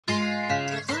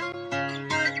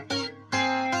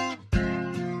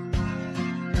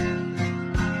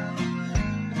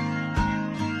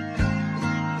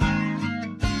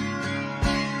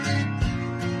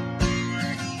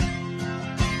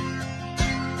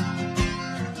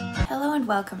Hello and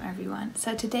welcome everyone.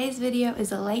 So today's video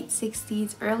is a late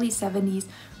 60s, early 70s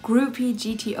groupie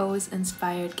GTOs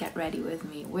inspired get ready with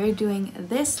me. We're doing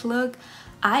this look.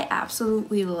 I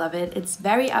absolutely love it. It's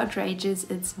very outrageous,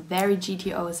 it's very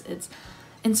GTOs, it's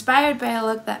inspired by a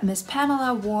look that Miss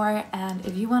Pamela wore, and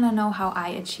if you want to know how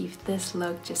I achieved this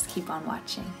look, just keep on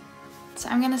watching. So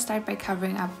I'm going to start by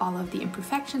covering up all of the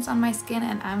imperfections on my skin,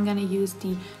 and I'm going to use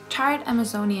the Tarte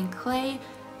Amazonian Clay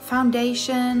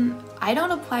foundation. I don't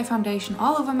apply foundation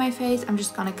all over my face, I'm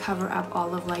just gonna cover up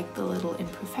all of like the little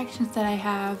imperfections that I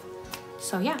have.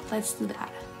 So yeah, let's do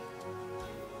that.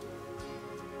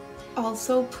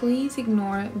 Also, please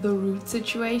ignore the root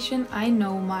situation. I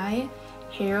know my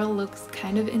hair looks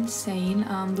kind of insane.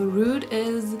 The root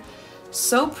is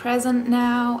so present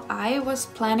now. I was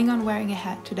planning on wearing a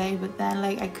hat today, but then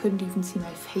like I couldn't even see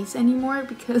my face anymore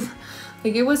because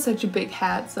like it was such a big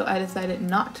hat, so I decided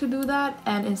not to do that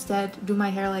and instead do my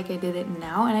hair like I did it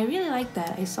now, and I really like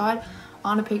that. I saw it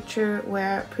on a picture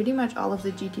where pretty much all of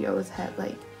the GTOs had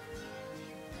like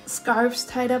scarves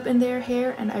tied up in their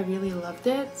hair, and I really loved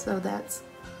it, so that's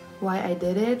why I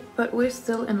did it. But we're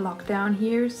still in lockdown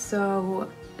here, so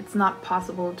it's not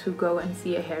possible to go and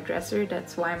see a hairdresser.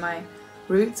 That's why my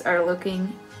roots are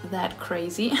looking that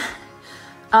crazy.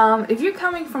 If you're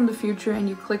coming from the future and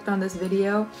you clicked on this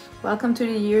video, welcome to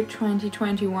the year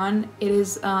 2021. It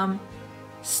is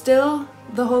still,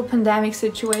 the whole pandemic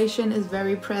situation is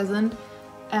very present,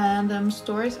 and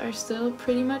stores are still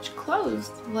pretty much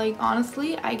closed. Like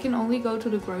honestly, I can only go to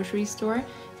the grocery store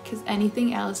because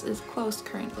anything else is closed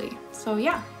currently. So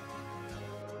yeah.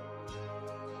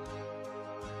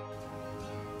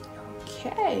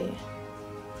 Okay.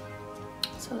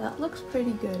 So that looks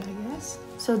pretty good, I guess.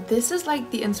 So this is like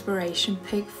the inspiration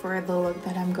pic for the look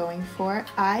that I'm going for.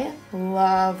 I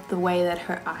love the way that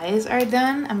her eyes are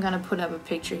done. I'm gonna put up a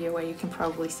picture here where you can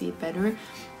probably see it better.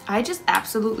 I just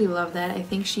absolutely love that. I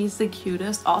think she's the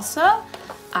cutest. Also,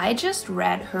 I just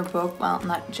read her book, well,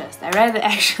 not just, I read it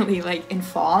actually like in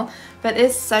fall, but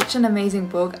it's such an amazing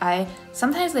book. I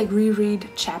sometimes like reread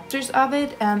chapters of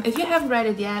it. If you haven't read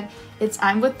it yet, it's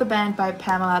I'm With the Band by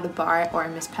Pamela DesBarres, or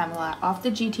Miss Pamela of the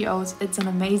GTOs. It's an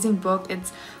amazing book.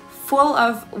 It's full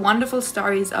of wonderful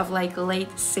stories of like late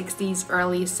 60s,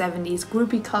 early 70s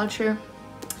groupie culture.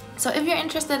 So if you're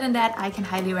interested in that, I can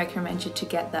highly recommend you to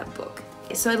get that book.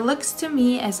 So it looks to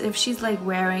me as if she's like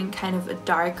wearing kind of a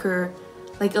darker,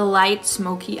 like a light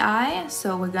smoky eye,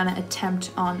 so we're gonna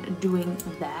attempt on doing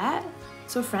that.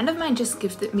 So a friend of mine just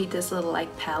gifted me this little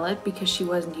like palette because she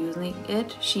wasn't using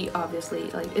it. She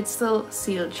obviously, like, it's still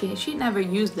sealed, she never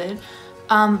used it,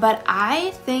 but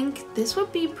I think this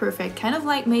would be perfect, kind of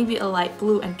like maybe a light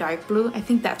blue and dark blue. I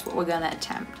think that's what we're gonna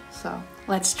attempt, so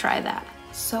let's try that.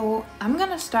 So I'm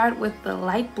gonna start with the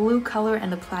light blue color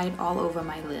and apply it all over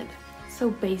my lid. So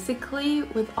basically,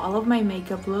 with all of my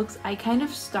makeup looks, I kind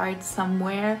of start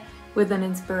somewhere with an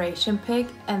inspiration pic,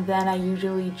 and then I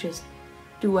usually just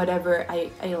do whatever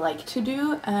I like to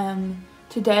do.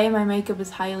 Today my makeup is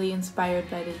highly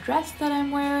inspired by the dress that I'm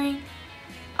wearing.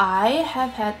 I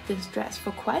have had this dress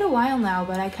for quite a while now,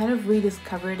 but I kind of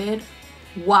rediscovered it.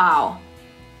 Wow!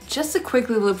 Just a quick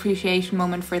little appreciation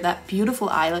moment for that beautiful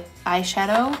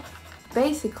eyeshadow.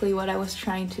 Basically what I was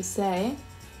trying to say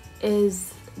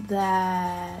is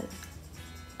that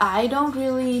I don't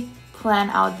really plan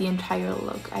out the entire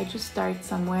look. I just start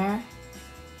somewhere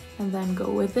and then go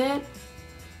with it.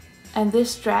 And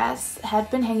this dress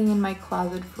had been hanging in my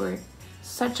closet for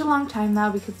such a long time now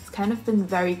because it's kind of been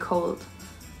very cold.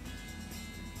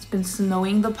 It's been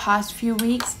snowing the past few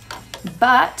weeks,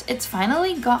 but it's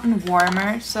finally gotten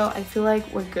warmer, so I feel like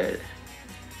we're good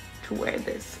to wear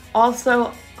this.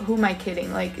 Also, who am I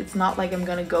kidding? Like, it's not like I'm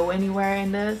gonna go anywhere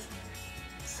in this.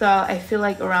 So I feel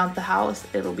like around the house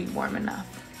it'll be warm enough.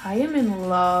 I am in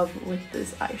love with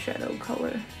this eyeshadow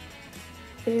color.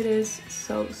 It is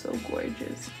so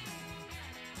gorgeous.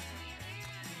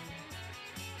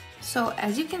 So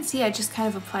as you can see, I just kind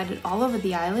of applied it all over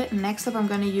the eyelid. Next up I'm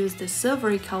going to use this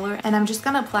silvery color, and I'm just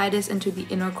going to apply this into the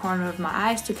inner corner of my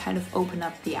eyes to kind of open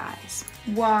up the eyes.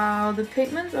 Wow, the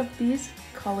pigments of these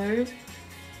colors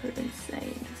are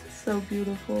insane. So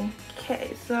beautiful.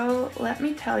 Okay, so let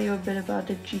me tell you a bit about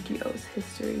the GTO's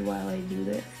history while I do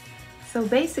this. So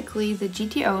basically the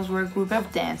GTOs were a group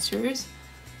of dancers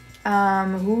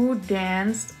who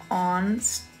danced on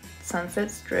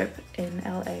Sunset Strip in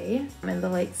LA in the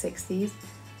late 60s,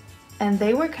 and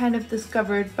they were kind of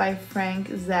discovered by Frank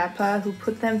Zappa, who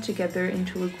put them together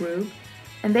into a group,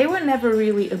 and they were never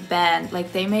really a band.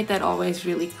 Like, they made that always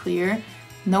really clear.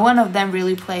 No one of them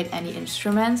really played any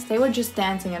instruments. They were just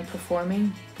dancing and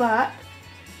performing, but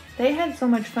they had so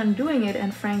much fun doing it,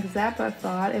 and Frank Zappa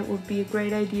thought it would be a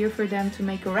great idea for them to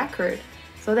make a record.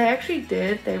 So they actually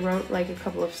did. They wrote like a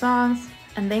couple of songs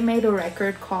and they made a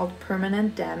record called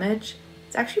Permanent Damage.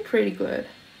 It's actually pretty good.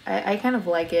 I kind of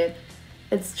like it.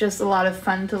 It's just a lot of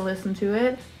fun to listen to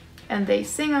it, and they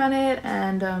sing on it,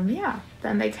 and yeah,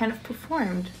 then they kind of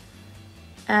performed.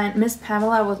 And Miss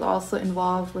Pamela was also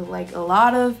involved with like a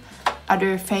lot of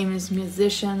other famous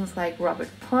musicians like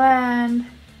Robert Plant,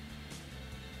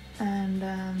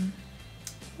 and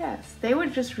yes, they were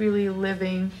just really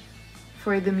living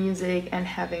for the music and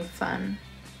having fun.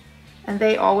 And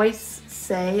they always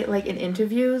say, like in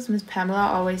interviews, Miss Pamela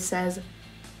always says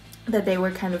that they were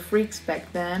kind of freaks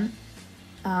back then,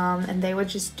 and they were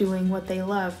just doing what they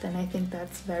loved, and I think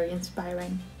that's very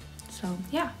inspiring. So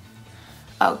yeah.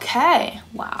 Okay,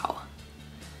 wow.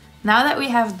 Now that we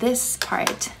have this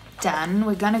part done,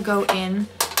 we're gonna go in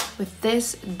with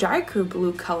this darker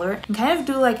blue color and kind of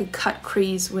do like a cut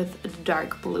crease with the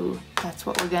dark blue. That's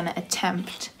what we're gonna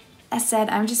attempt. As said,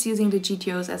 I'm just using the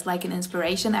GTOs as like an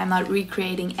inspiration. I'm not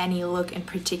recreating any look in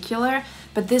particular,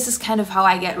 but this is kind of how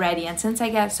I get ready. And since I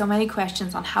get so many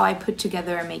questions on how I put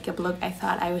together a makeup look, I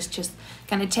thought I was just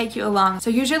gonna take you along. So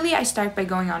usually I start by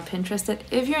going on Pinterest.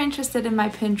 If you're interested in my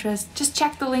Pinterest, just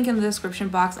check the link in the description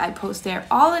box. I post there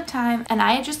all the time, and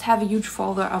I just have a huge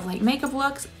folder of like makeup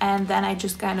looks, and then I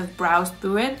just kind of browse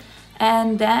through it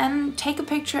and then take a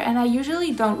picture, and I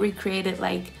usually don't recreate it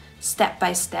like step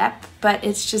by step, but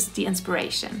it's just the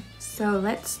inspiration. So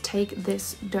let's take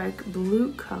this dark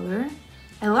blue color.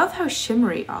 I love how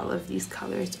shimmery all of these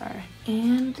colors are,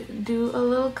 and do a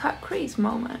little cut crease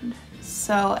moment.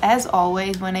 So as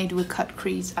always, when I do a cut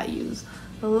crease, I use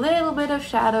a little bit of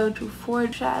shadow to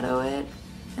foreshadow it,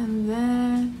 and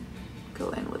then go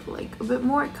in with like a bit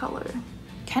more color.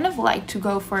 Kind of like to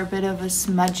go for a bit of a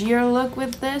smudgier look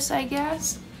with this, I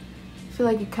guess. I feel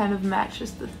like it kind of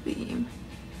matches the theme.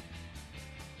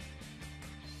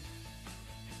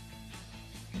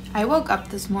 I woke up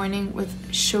this morning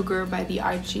with Sugar by the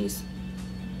Archies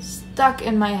stuck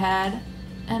in my head,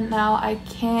 and now I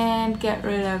can't get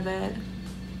rid of it.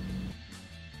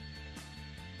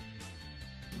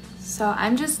 So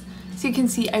I'm just, so you can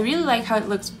see, I really like how it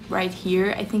looks right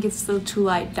here. I think it's still too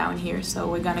light down here,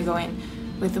 so we're gonna go in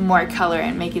with more color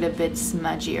and make it a bit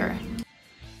smudgier.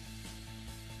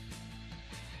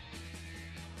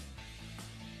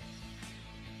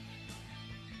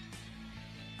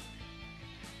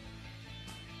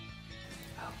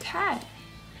 Okay,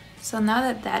 so now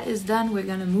that that is done, we're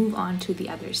gonna move on to the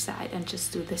other side and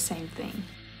just do the same thing.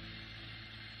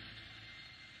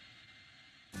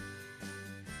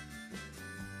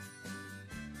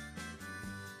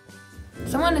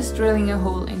 Someone is drilling a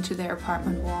hole into their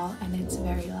apartment wall, and it's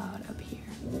very loud up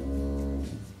here.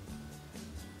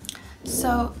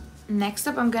 So next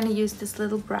up, I'm gonna use this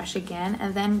little brush again,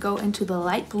 and then go into the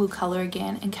light blue color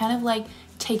again and kind of like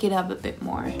take it up a bit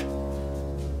more.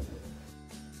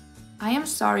 I am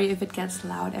sorry if it gets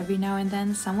loud every now and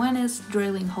then. Someone is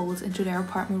drilling holes into their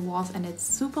apartment walls, and it's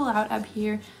super loud up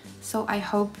here, so I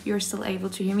hope you're still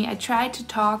able to hear me. I try to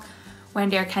talk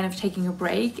when they're kind of taking a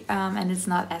break, and it's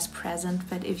not as present,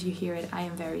 but if you hear it, I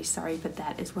am very sorry, but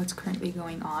that is what's currently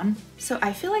going on. So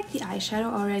I feel like the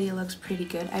eyeshadow already looks pretty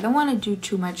good. I don't want to do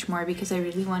too much more because I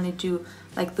really want to do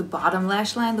like the bottom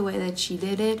lash line the way that she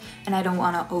did it, and I don't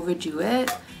want to overdo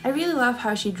it. I really love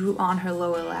how she drew on her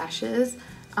lower lashes.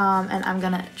 And I'm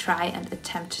gonna try and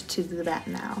attempt to do that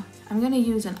now. I'm gonna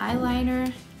use an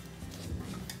eyeliner.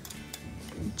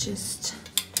 Just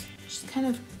kind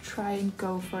of try and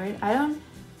go for it. I don't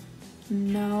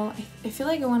know. I feel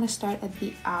like I want to start at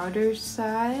the outer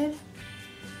side.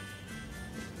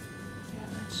 Yeah,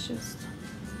 let's just...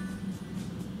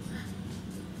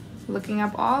 Looking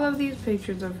up all of these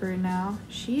pictures of her now.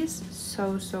 She's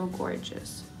so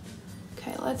gorgeous.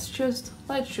 Okay, let's just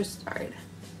start.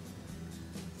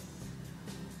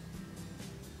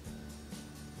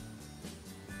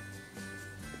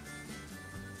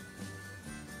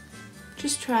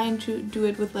 Just trying to do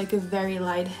it with like a very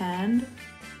light hand.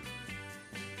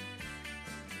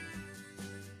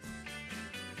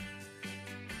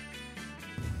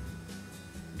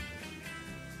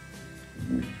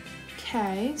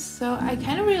 Okay, so I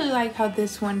kind of really like how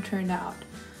this one turned out.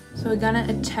 So we're gonna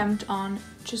attempt on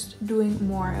just doing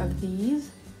more of these.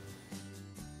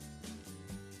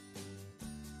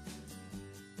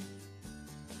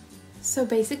 So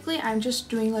basically I'm just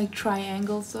doing like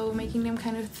triangles, so making them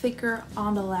kind of thicker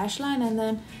on the lash line, and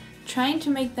then trying to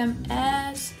make them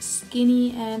as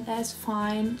skinny and as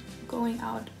fine going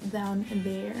out down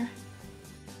there.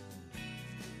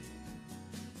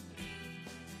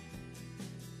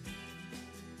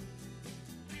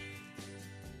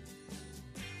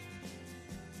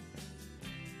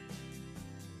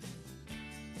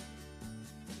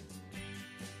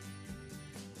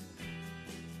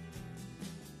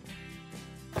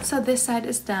 So this side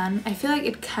is done. I feel like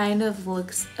it kind of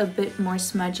looks a bit more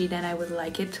smudgy than I would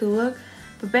like it to look.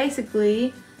 But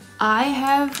basically, I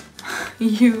have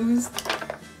used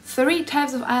 3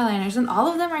 types of eyeliners and all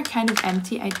of them are kind of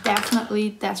empty. I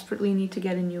desperately need to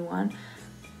get a new one.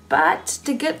 But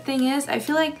the good thing is, I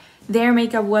feel like their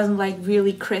makeup wasn't like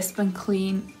really crisp and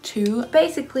clean too.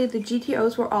 Basically, the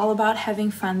GTOs were all about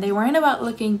having fun. They weren't about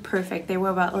looking perfect. They were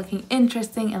about looking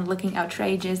interesting and looking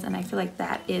outrageous. And I feel like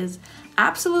that is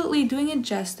absolutely doing it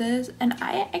justice. And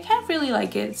I kind of really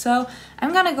like it. So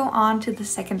I'm gonna go on to the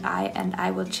second eye and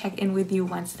I will check in with you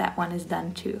once that one is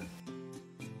done too.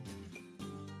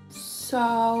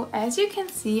 So as you can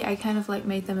see, I kind of like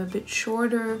made them a bit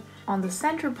shorter. On the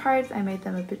center parts, I made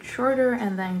them a bit shorter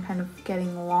and then kind of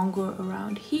getting longer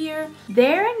around here.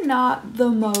 They're not the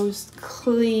most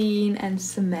clean and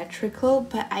symmetrical,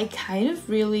 but I kind of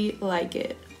really like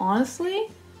it. Honestly,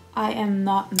 I am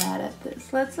not mad at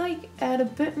this. Let's like add a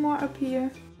bit more up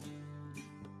here.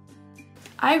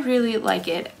 I really like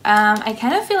it. I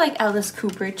kind of feel like Alice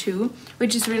Cooper too,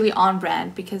 which is really on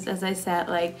brand because as I said,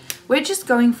 like we're just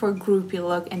going for a groupie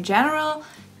look in general.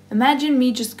 Imagine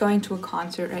me just going to a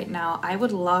concert right now. I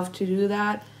would love to do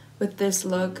that with this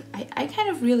look. I kind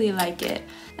of really like it.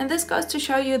 And this goes to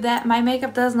show you that my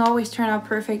makeup doesn't always turn out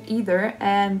perfect either.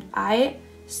 And I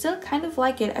still kind of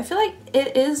like it. I feel like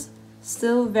it is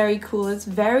still very cool. It's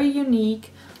very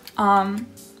unique.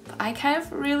 I kind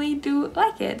of really do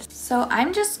like it. So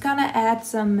I'm just gonna add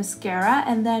some mascara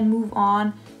and then move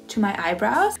on to my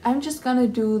eyebrows. I'm just gonna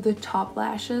do the top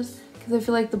lashes because I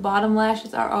feel like the bottom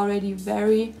lashes are already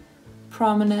very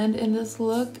prominent in this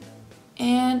look.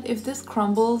 And if this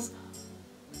crumbles,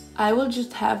 I will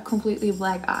just have completely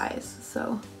black eyes.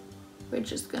 So we're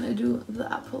just gonna do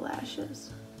the upper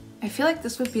lashes. I feel like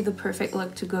this would be the perfect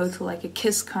look to go to like a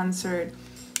Kiss concert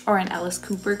or an Alice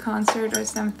Cooper concert or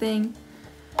something.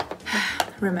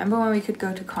 Remember when we could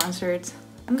go to concerts?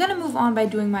 I'm gonna move on by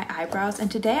doing my eyebrows,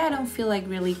 and today I don't feel like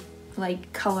really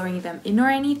like coloring them in or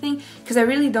anything because I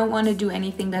really don't want to do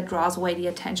anything that draws away the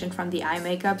attention from the eye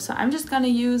makeup. So I'm just gonna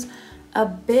use a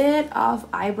bit of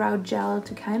eyebrow gel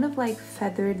to kind of like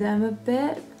feather them a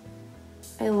bit.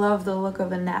 I love the look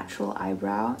of a natural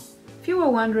eyebrow. If you were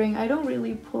wondering, I don't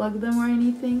really plug them or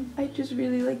anything. I just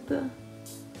really like the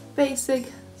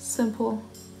basic, simple,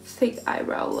 thick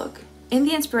eyebrow look. In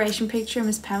the inspiration picture,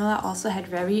 Miss Pamela also had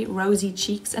very rosy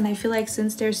cheeks, and I feel like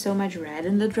since there's so much red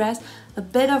in the dress, a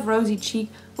bit of rosy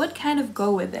cheek would kind of go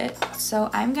with it. So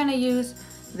I'm gonna use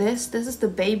this. This is the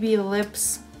Baby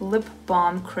Lips Lip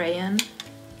Balm Crayon.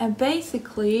 And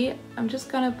basically, I'm just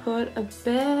gonna put a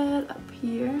bit up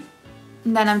here.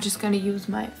 And then I'm just gonna use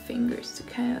my fingers to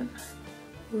kind of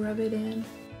rub it in.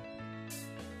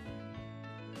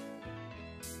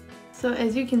 So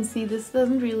as you can see, this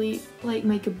doesn't really like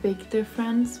make a big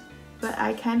difference, but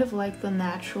I kind of like the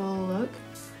natural look.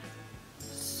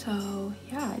 So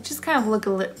yeah, I just kind of look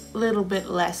a little bit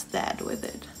less dead with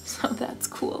it. So that's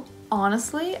cool.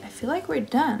 Honestly, I feel like we're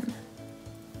done.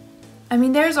 I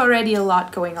mean, there's already a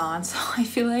lot going on, so I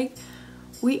feel like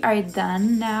we are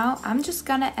done now. I'm just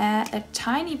gonna add a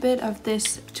tiny bit of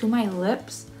this to my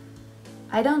lips.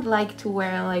 I don't like to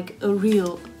wear like a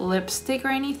real lipstick or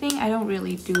anything. I don't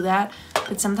really do that,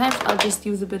 but sometimes I'll just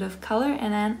use a bit of color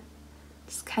and then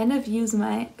just kind of use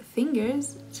my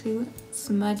fingers to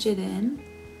smudge it in,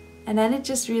 and then it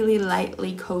just really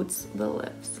lightly coats the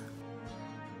lips.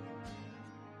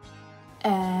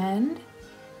 And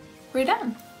we're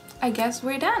done. I guess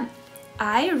we're done.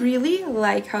 I really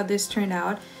like how this turned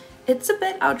out. It's a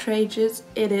bit outrageous.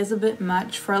 It is a bit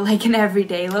much for like an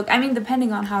everyday look. I mean,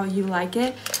 depending on how you like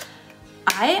it.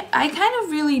 I kind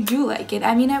of really do like it.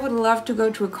 I mean, I would love to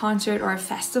go to a concert or a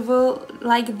festival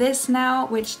like this now,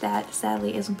 which that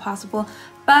sadly isn't possible.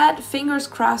 But fingers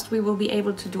crossed we will be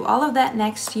able to do all of that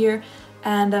next year.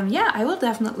 And yeah, I will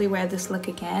definitely wear this look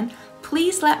again.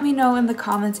 Please let me know in the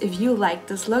comments if you like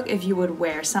this look, if you would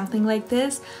wear something like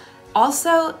this.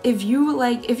 Also, if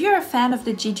you're a fan of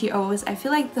the GTOs, I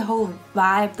feel like the whole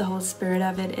vibe, the whole spirit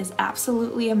of it is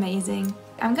absolutely amazing.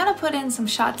 I'm gonna put in some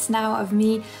shots now of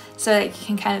me so that you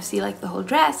can kind of see like the whole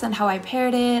dress and how I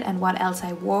paired it and what else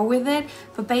I wore with it.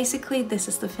 But basically, this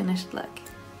is the finished look.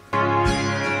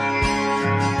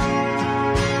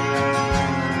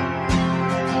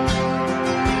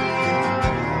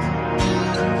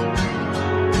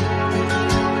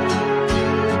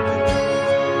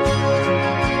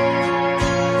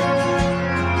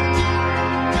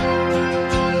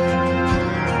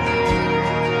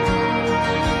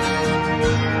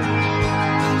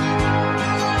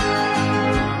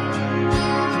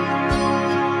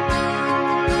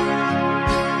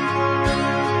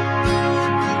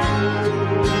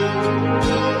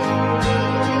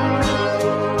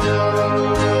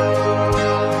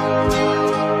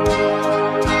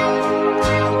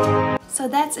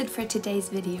 that's it for today's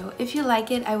video. If you like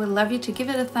it, I would love you to give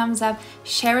it a thumbs up,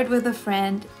 share it with a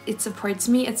friend. It supports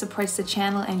me, it supports the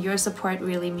channel, and your support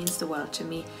really means the world to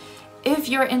me. If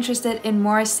you're interested in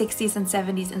more 60s and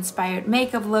 70s inspired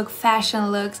makeup look, fashion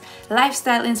looks,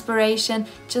 lifestyle inspiration,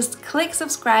 just click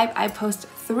subscribe. I post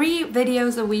 3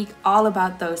 videos a week all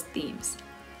about those themes.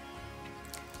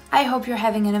 I hope you're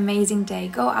having an amazing day.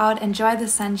 Go out, enjoy the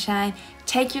sunshine,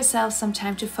 take yourself some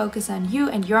time to focus on you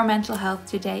and your mental health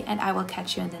today, and I will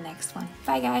catch you in the next one.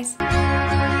 Bye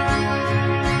guys!